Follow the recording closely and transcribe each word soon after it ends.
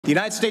The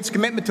United States'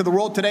 commitment to the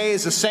world today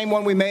is the same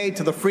one we made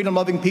to the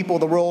freedom-loving people of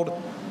the world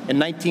in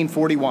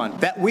 1941,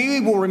 that we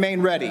will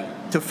remain ready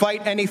to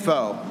fight any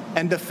foe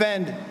and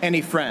defend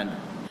any friend.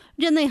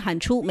 任内喊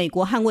出美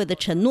国捍卫的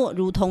承诺，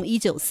如同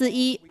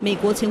1941。美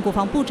国前国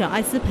防部长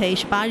艾斯培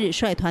18日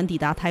率团抵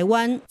达台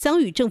湾，将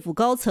与政府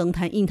高层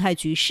谈印太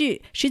局势。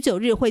19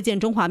日会见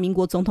中华民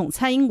国总统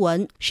蔡英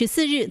文。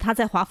14日，他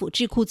在华府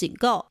智库警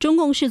告，中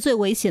共是最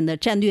危险的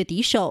战略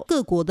敌手，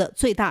各国的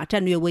最大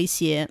战略威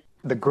胁。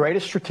The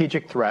greatest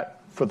strategic threat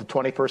for the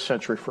 21st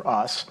century for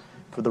us,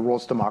 for the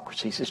world's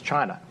democracies, is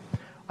China.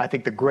 I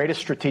think the greatest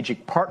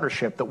strategic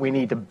partnership that we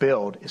need to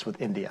build is with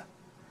India.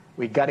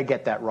 We've got to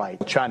get that right.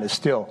 China is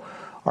still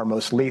our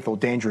most lethal,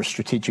 dangerous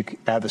strategic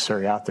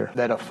adversary out there.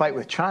 That a fight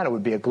with China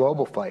would be a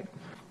global fight.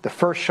 The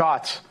first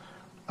shots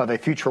of a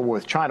future war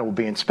with China will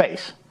be in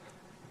space,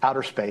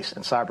 outer space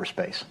and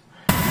cyberspace.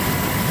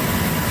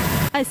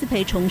 艾斯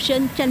培重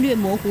申，战略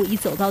模糊已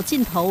走到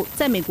尽头，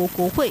在美国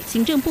国会、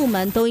行政部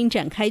门都应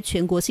展开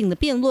全国性的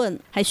辩论，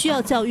还需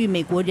要教育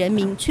美国人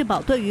民，确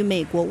保对于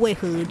美国为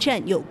何而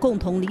战有共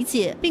同理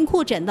解，并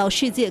扩展到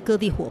世界各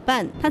地伙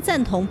伴。他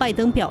赞同拜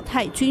登表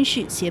态，军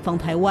事协防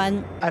台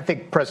湾。I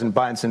think President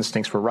Biden's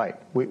instincts were right.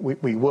 We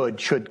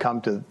should come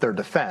to their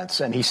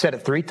defense, and he said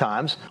it 3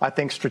 times. I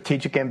think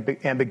strategic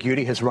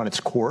ambiguity has run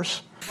its course.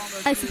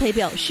 艾斯培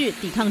表示，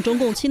抵抗中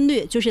共侵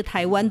略就是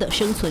台湾的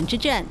生存之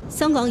战。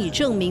香港已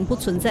证明不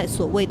存在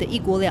所谓的一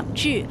国两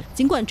制。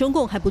尽管中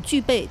共还不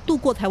具备渡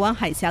过台湾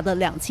海峡的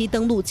2栖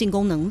登陆进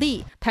攻能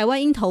力，台湾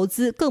应投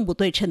资更不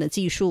对称的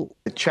技术。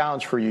The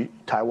challenge for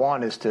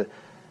Taiwan is to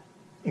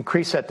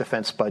increase that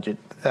defense budget,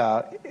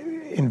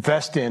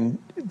 invest in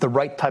the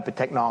right type of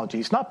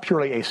technologies, not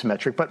purely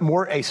asymmetric, but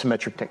more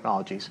asymmetric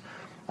technologies.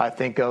 I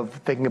think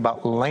thinking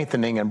about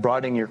lengthening and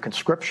broadening your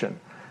conscription,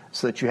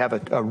 so that you have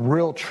a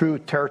real, true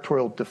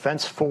territorial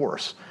defense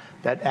force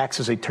that acts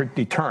as a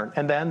deterrent,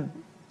 and then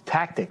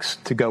tactics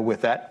to go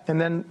with that.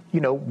 And then,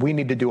 we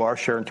need to do our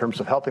share in terms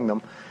of helping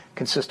them,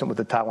 consistent with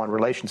the Taiwan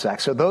Relations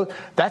Act. So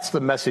that's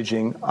the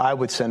messaging I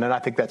would send, and I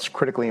think that's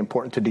critically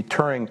important to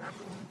deterring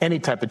any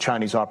type of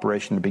Chinese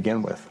operation to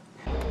begin with.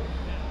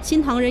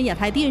 新唐人亚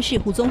太电视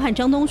胡宗汉、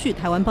张东旭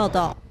台湾报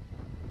道。